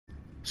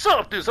So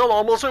up to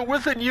Alarm also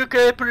with the new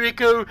Cayo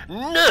Perico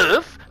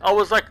Nerf. I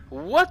was like,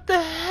 what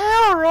the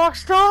hell,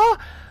 Rockstar?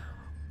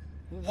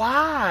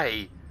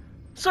 Why?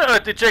 So I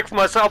had to check for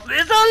myself.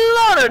 There's a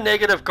lot of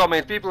negative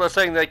comments. People are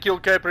saying they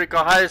killed Cayo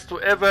Perico Heist,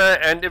 whatever,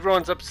 and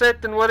everyone's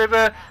upset and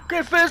whatever.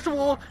 Okay, first of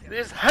all,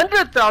 there's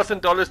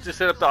 $100,000 to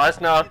set up the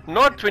heist now,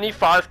 not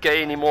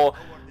 25k anymore.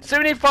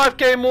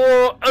 75k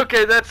more,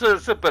 okay, that's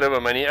a bit of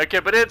a money, okay,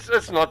 but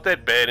it's not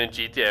that bad in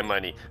GTA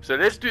money. So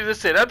let's do the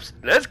setups,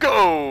 let's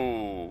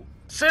go!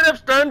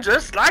 Setups done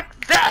just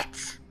like that!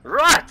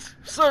 Right,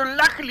 so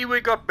luckily we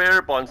got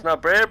bearer bonds. Now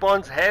bearer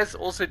bonds has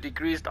also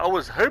decreased. I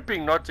was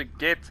hoping not to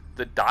get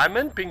the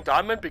diamond, pink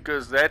diamond,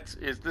 because that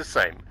is the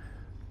same.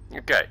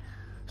 Okay,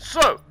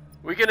 so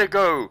we're gonna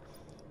go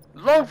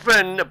long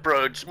fin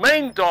approach,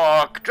 main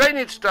dock,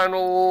 drainage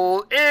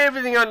tunnel,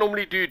 everything I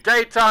normally do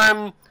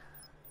daytime.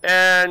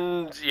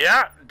 And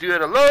yeah, do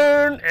it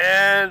alone,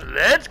 and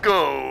let's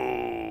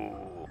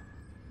go.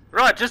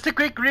 Right, just a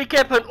quick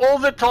recap on all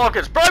the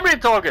targets. Primary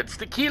targets: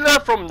 tequila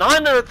from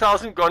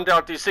 900,000 gone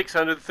down to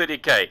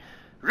 630k.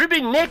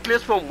 Ruby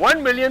necklace from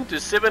 1 million to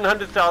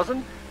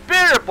 700,000.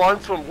 Bearer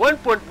bonds from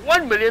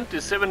 1.1 million to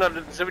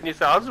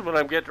 770,000. What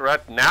I'm getting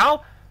right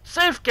now.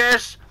 Safe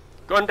cash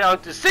gone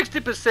down to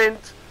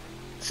 60%.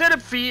 Setup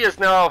fee is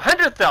now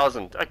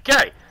 100,000.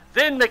 Okay,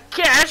 then the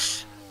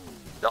cash.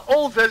 The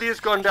old value has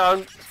gone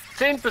down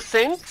 10%,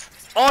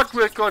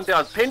 artwork gone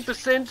down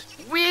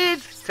 10%, weed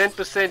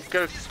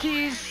 10%,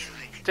 keys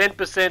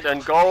 10%,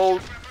 and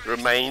gold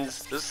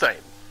remains the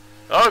same.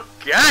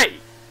 Okay,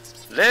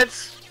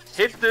 let's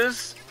hit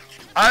this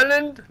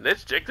island,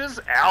 let's check this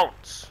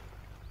out.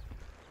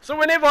 So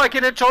whenever I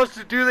get a chance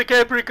to do the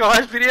Cayo Perico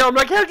Heist video, I'm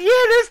like, hell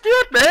yeah, let's do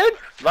it, man.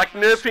 Like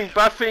nerfing,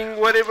 buffing,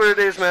 whatever it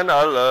is, man,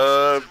 I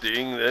love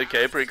doing the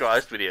Cayo Perico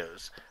Heist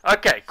videos.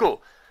 Okay,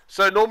 cool.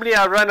 So normally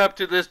I run up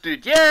to this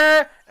dude,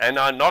 yeah, and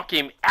I knock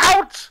him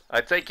out. I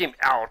take him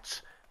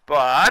out.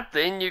 But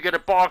then you gotta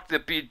park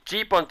the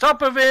jeep on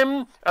top of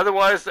him.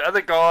 Otherwise the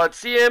other guards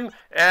see him.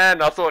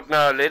 And I thought,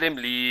 no, let him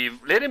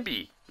leave. Let him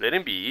be. Let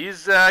him be.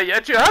 He's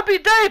it's your happy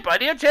day,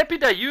 buddy. It's happy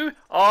day. You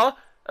are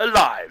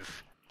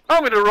alive.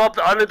 I'm gonna rob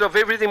the island of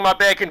everything my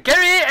bag can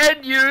carry,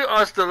 and you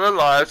are still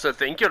alive. So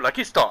thank your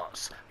lucky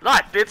stars.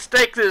 Right, let's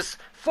take this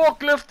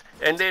forklift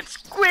and let's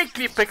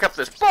quickly pick up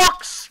this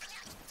box.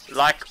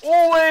 Like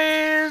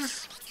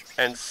always,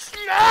 and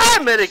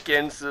slam it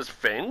against this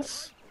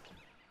fence.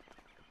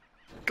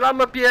 Climb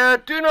up here,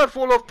 do not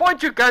fall off,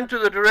 point your gun to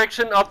the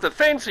direction of the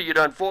fence so you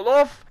don't fall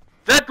off.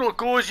 That will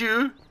cause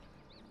you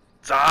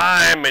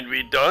time, and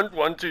we don't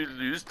want to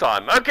lose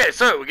time. Okay,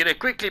 so we're going to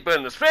quickly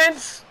burn this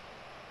fence.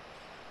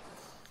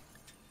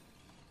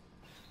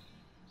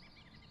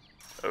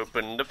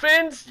 Open the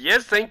fence,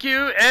 yes, thank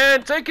you,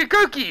 and take your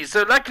cookies.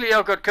 So luckily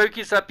I've got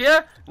cookies up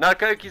here. Now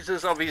cookies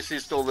is obviously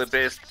still the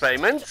best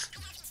payments,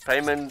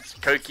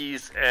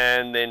 cookies,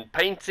 and then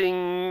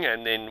painting,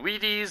 and then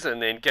Wheaties,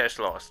 and then cash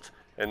lost.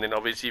 And then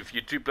obviously if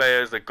you're two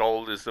players, the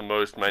gold is the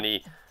most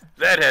money.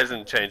 That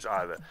hasn't changed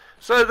either.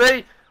 So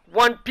they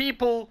want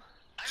people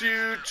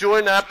to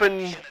join up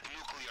and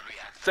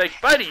take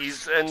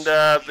buddies, and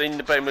then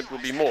the payment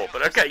will be more.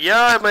 But okay,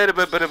 yeah, I made a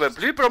bit of a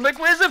blooper. I'm like,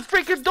 where's the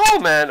freaking door,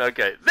 man?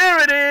 Okay, there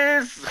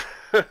it is.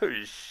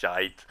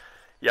 Shite.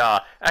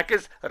 Yeah, ek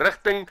is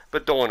rigting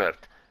bedonderd.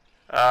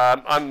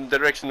 I'm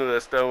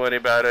directionless, don't worry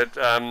about it.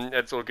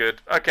 It's all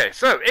good. Okay,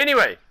 so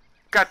anyway,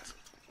 cut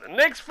the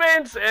next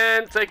fence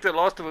and take the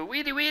last of a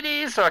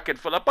weedy so I can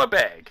fill up my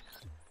bag.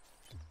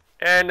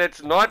 And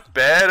it's not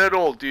bad at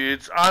all,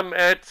 dudes. I'm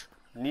at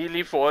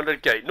nearly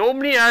 400k.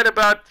 Normally I had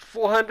about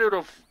 400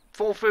 or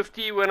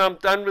 450 when I'm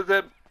done with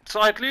the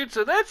side loot,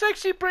 so that's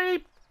actually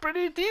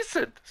pretty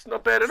decent. It's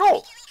not bad at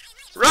all.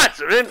 Right,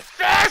 so then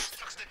fast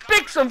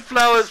pick some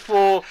flowers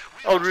for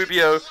El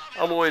Rubio.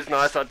 I'm always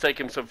nice. I'll take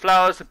him some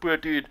flowers. The poor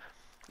dude,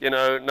 you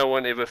know, no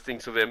one ever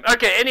thinks of him.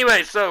 Okay,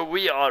 anyway, so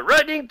we are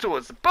running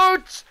towards the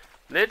boat.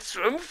 Let's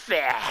swim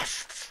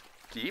fast.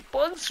 Keep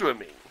on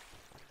swimming.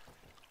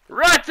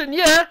 Right, and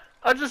yeah,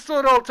 I just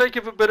thought I'll take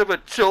it for a bit of a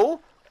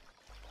chill.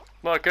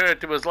 My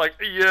character was like,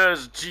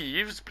 yes,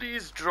 Jeeves,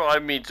 please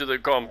drive me to the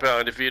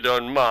compound if you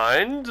don't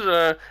mind.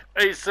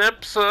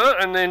 ASAP, sir,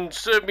 and then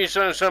serve me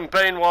some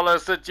champagne while I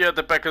sit here at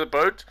the back of the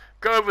boat.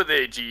 Go over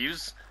there,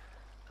 Jeeves.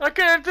 I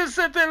can't just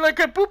sit there like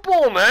a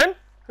poopball, man.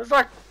 It's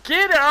like,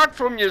 get out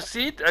from your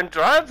seat and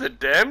drive the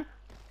damn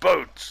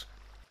boat.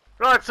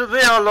 Right, so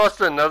there I lost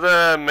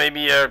another,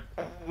 maybe I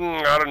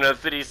don't know,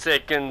 30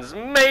 seconds,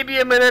 maybe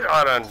a minute,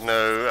 I don't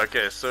know.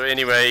 Okay, so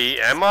anyway,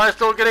 am I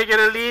still gonna get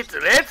a lead?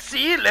 Let's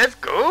see, let's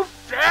go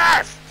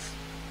fast!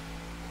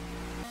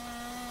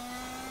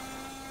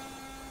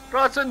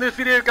 Right, so in this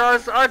video,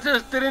 guys, I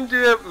just didn't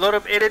do a lot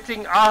of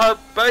editing.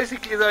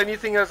 Basically the only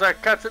thing is I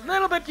cut a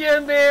little bit here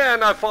and there,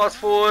 and I fast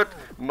forward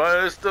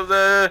most of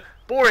the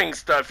boring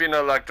stuff, you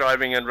know, like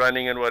driving and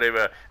running and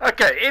whatever.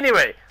 Okay,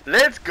 anyway,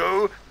 let's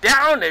go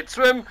down, let's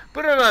swim,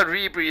 put on our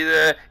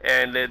rebreather,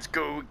 and let's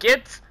go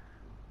get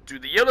to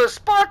the yellow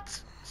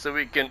spot so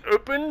we can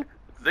open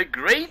the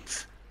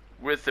great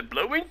with the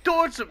blowing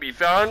torch to be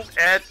found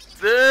at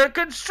the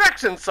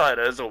construction site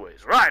as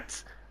always.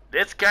 Right,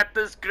 let's cut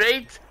this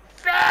grate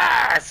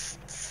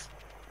fast.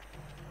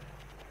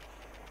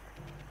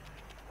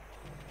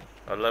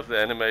 I love the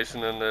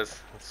animation in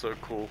this, it's so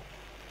cool.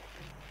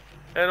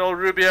 And old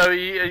Rubio,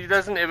 he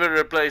doesn't ever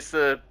replace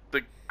the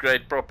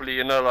grate properly,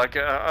 you know, like,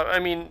 I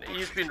mean,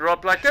 he's been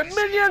robbed like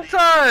 1,000,000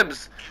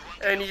 times,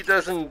 and he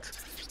doesn't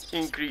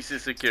increase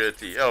his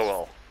security. Oh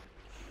well.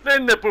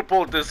 Then the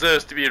purple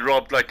deserves to be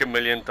robbed like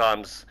 1,000,000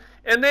 times.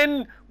 And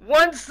then,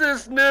 once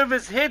this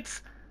nervous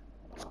hits,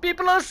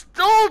 people are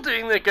still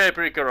doing the Cayo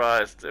Perico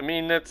heist. I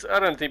mean, I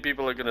don't think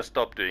people are going to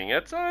stop doing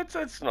it, so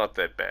it's not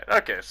that bad.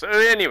 Okay, so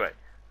anyway,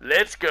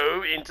 let's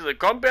go into the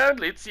compound,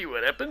 let's see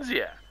what happens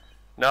here.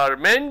 Now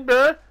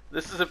remember,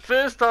 this is the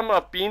first time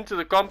I've been to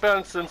the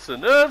compound since the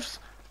Nerfs,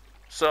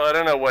 so I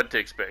don't know what to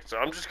expect. So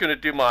I'm just going to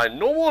do my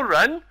normal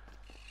run,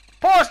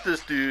 past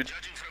this dude.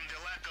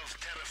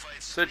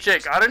 So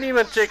check, I don't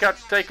even take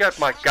out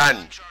my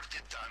gun.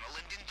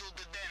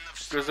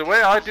 Because the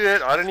way I do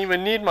it, I don't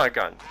even need my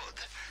gun.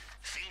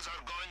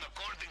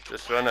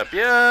 Just run up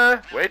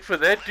here, wait for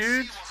that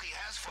dude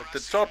at the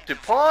top to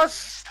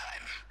pass.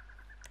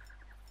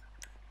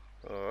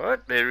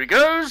 Alright, there he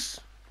goes.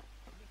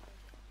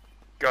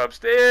 Go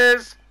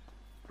upstairs,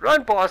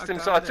 run past him.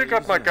 So I took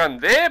out my gun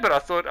there, but I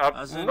thought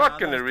I'm not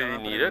going to really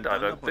need it, I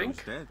don't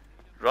think.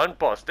 Run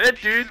past that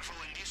dude.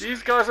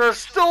 These guys are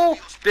still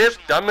deaf,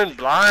 dumb and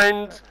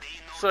blind.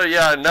 So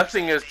yeah,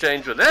 nothing has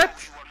changed with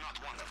that.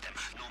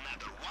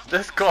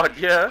 This guard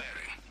here,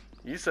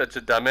 he's such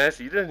a dumbass,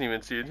 he doesn't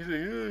even see it. He's like, oh,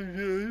 yeah, I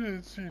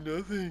didn't see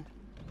nothing.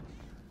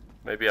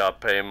 Maybe I'll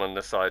pay him on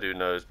the side, who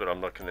knows, but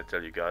I'm not going to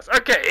tell you guys.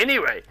 Okay,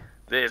 anyway,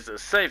 there's a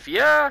safe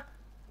here.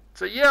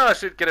 So yeah, I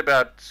should get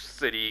about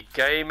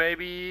 30k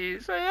maybe.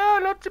 So yeah,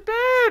 not too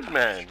bad,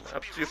 man.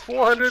 Up to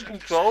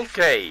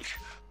 412k.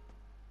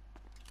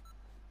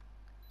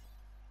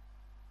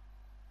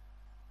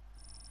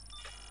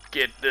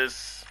 Get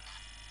this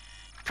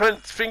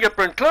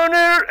fingerprint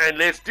cloner, and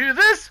let's do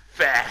this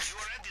fast.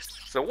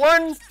 So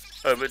 1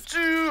 over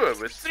 2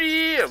 over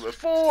 3 over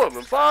 4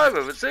 over 5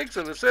 over 6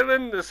 over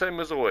 7, the same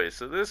as always.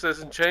 So this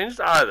hasn't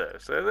changed either.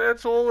 So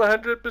that's all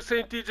 100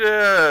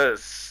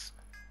 percentages.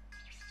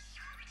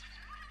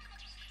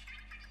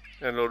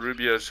 And old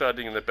Rubio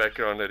shouting in the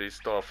background at his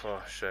staff.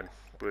 Oh, shame.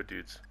 Poor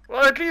dudes.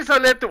 Well, at least I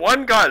let the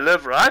one guy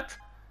live, right?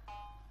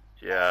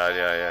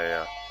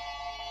 Yeah.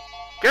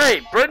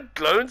 Okay, print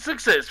clone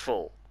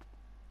successful.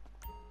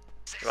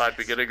 Right,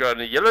 we're gonna go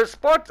on a yellow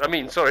spot.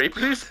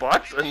 Blue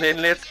spot. And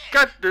then let's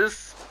cut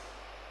this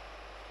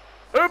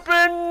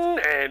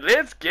open. And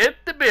let's get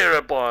the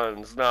bearer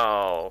bonds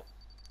now.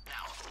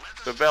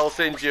 The bell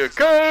sends you a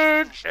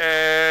code.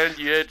 And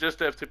you just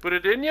have to put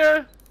it in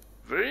here.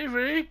 Very,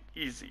 very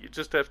easy. You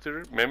just have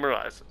to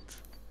memorize it.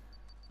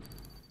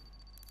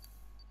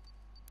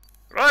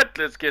 Right,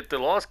 let's get the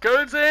last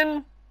codes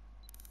in.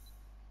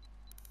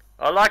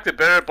 I like the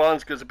bearer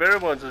bonds because the bearer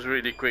bonds is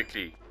really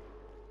quickly.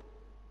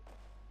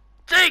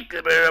 Take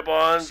the bearer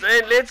bonds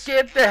and let's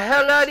get the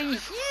hell out of here.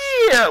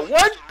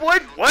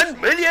 1.1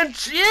 million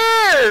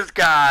cheers,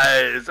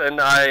 guys.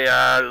 And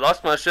I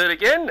lost my shirt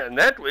again, and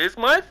that was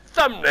my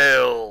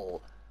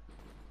thumbnail.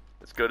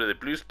 Let's go to the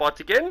blue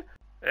spot again.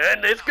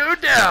 And let's go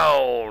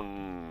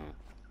down.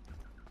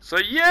 So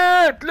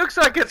yeah, it looks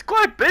like it's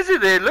quite busy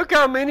there. Look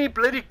how many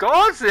bloody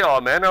guards there are,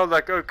 man. I was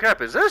like, oh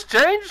crap, is this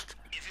changed?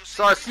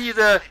 So I see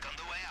the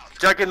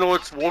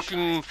juggernauts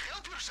walking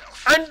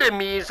under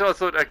me. So I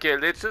thought, okay,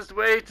 let's just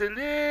wait a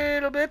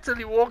little bit till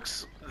he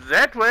walks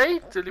that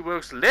way, till he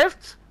walks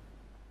left.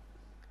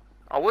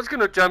 I was going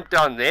to jump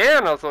down there,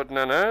 and I thought,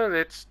 no,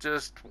 let's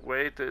just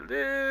wait a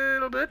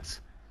little bit.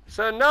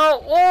 So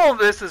now all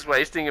this is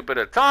wasting a bit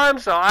of time,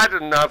 so I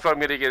don't know if I'm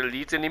going to get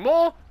elite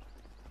anymore.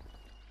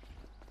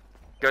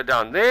 Go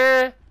down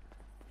there.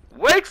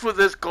 Wait for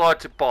this guard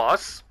to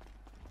pass.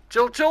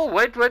 Chill,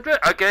 wait.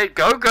 Okay,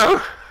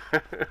 go.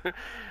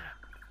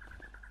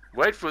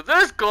 Wait for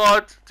this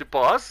guard to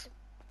pass.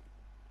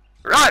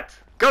 Right,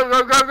 go,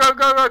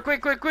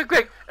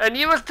 quick. And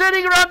he was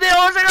turning around there,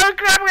 I was like, oh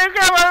crap,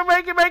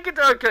 make it.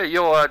 Okay,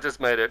 I just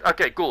made it.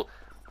 Okay, cool.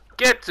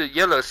 Get to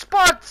yellow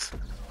spots.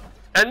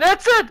 And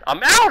that's it,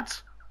 I'm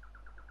out!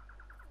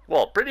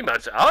 Well, pretty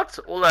much out.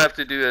 All I have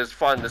to do is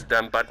find this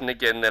damn button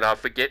again that I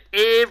forget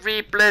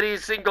every bloody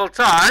single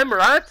time,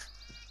 right?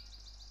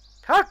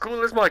 How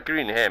cool is my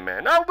green hair,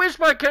 man? I wish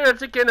my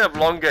character can have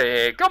longer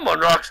hair. Come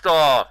on,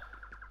 Rockstar!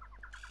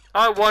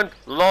 I want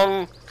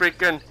long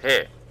freaking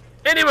hair.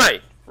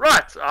 Anyway,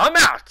 right, I'm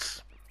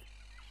out!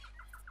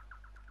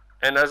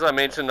 And as I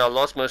mentioned, I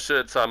lost my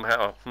shirt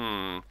somehow.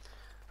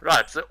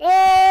 Right, so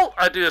all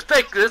I do is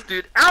take this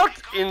dude out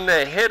in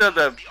the head of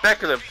the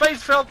back of the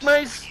face felt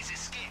mace.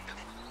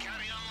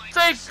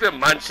 Take the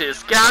Muncher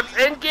Scout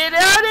and get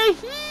out of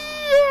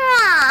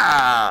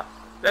here!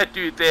 That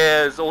dude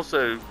there is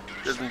also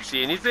doesn't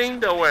see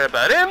anything, don't worry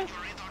about him.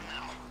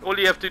 All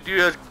you have to do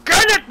is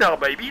gun it now,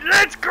 baby!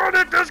 Let's gun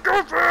it! Let's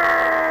go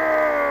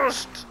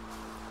first!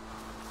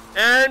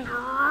 And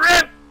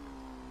rip!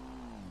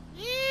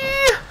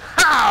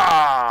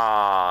 Yeehaw!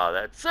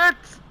 That's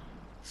it.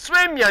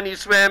 Swim, Yanni,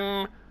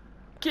 swim.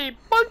 Keep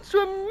on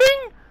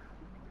swimming.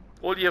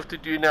 All you have to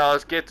do now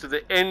is get to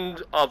the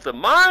end of the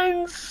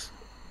mines.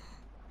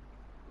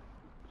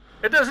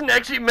 It doesn't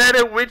actually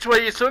matter which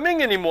way you're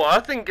swimming anymore. I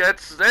think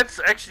that's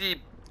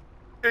actually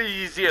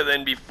easier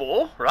than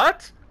before,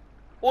 right?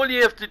 All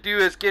you have to do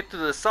is get to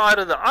the side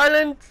of the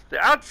island, the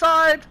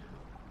outside,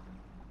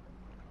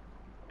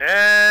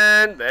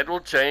 and that will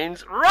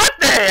change right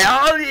there.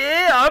 Oh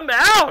yeah, I'm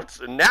out.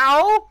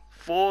 Now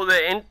for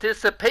the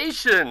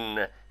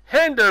anticipation.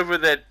 Hand over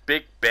that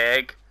big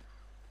bag.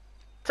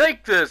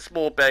 Take the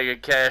small bag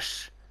of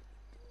cash,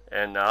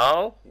 and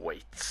now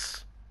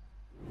wait.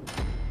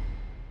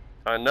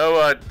 I know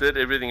I did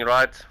everything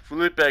right.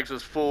 Food bags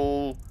was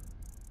full.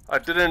 I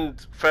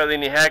didn't fail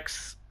any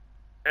hacks.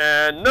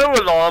 And no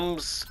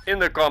alarms in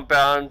the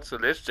compound. So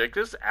let's check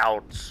this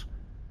out.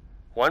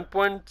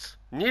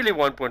 Nearly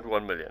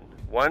 1.1 million.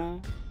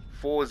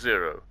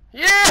 140.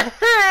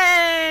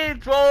 Yay!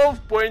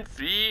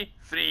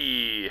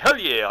 12.33. Hell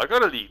yeah, I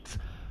got a lead.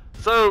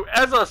 So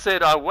as I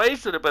said, I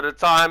wasted a bit of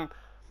time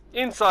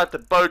inside the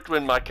boat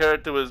when my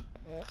character was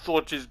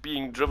thought she's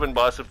being driven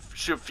by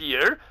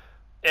Shafir.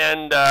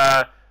 And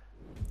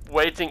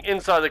waiting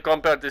inside the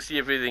compound to see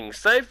if everything's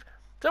safe.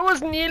 That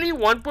was nearly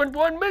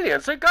 1.1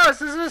 million. So guys,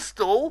 this is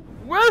still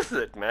worth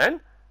it,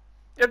 man.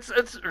 It's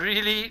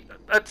really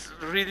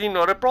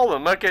not a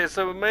problem. Okay,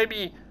 so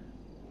maybe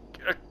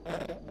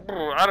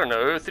I don't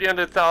know,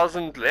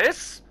 300,000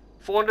 less,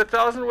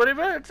 400,000,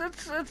 whatever.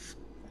 It's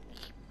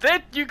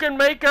that you can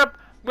make up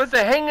with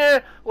the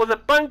hangar or the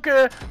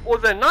bunker or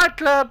the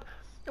nightclub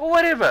or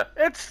whatever.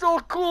 It's still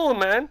cool,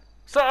 man.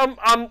 So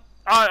I'm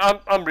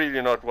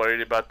really not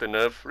worried about the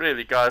Nerf,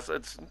 really, guys.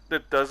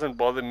 It doesn't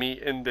bother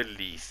me in the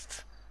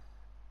least.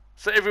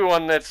 So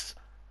everyone that's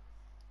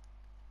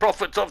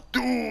prophets of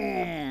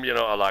doom, you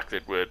know, I like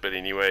that word, but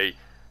anyway,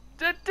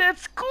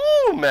 that's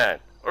cool, man.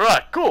 All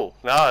right, cool.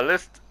 Now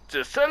let's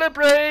just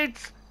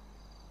celebrate.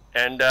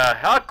 And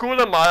how cool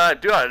do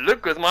I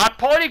look with my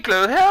party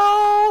clothes?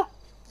 Hell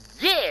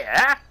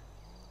yeah!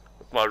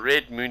 With my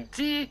red moon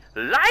tea.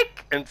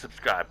 Like and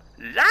subscribe.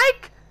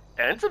 Like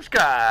and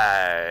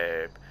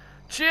subscribe.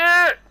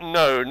 Cheer?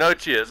 No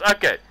cheers.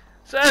 Okay.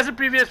 So as the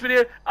previous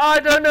video, I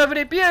don't have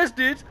any beers,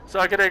 dudes. So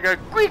I'm gonna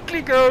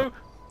quickly go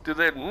to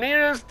the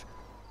nearest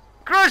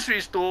grocery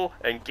store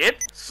and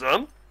get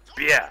some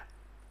beer.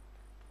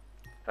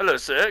 Hello,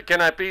 sir. Can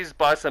I please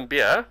buy some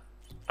beer?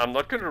 I'm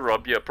not gonna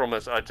rob you, I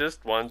promise. I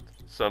just want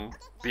some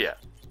beer.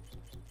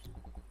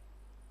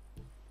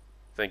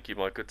 Thank you,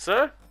 my good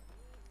sir.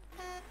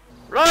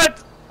 Right.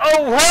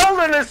 Oh, hold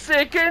on a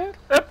second.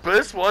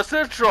 This was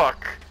a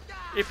truck.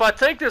 If I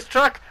take this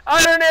truck,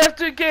 I don't have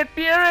to get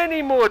beer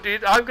anymore,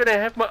 dude. I'm gonna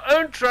have my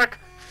own truck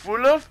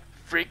full of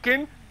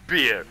freaking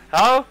beer.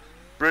 How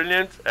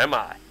brilliant am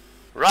I?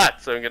 Right,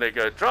 so I'm gonna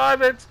go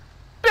drive it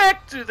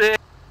back to there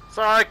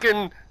so I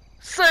can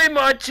say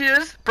my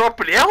cheers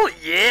properly. Oh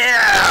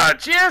yeah!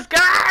 Cheers,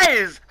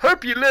 guys!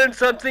 Hope you learned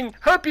something.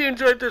 Hope you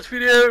enjoyed this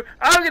video.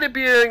 I'm gonna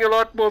be doing a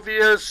lot more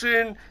videos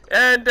soon.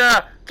 And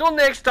till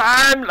next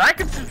time,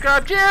 like and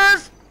subscribe.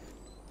 Cheers!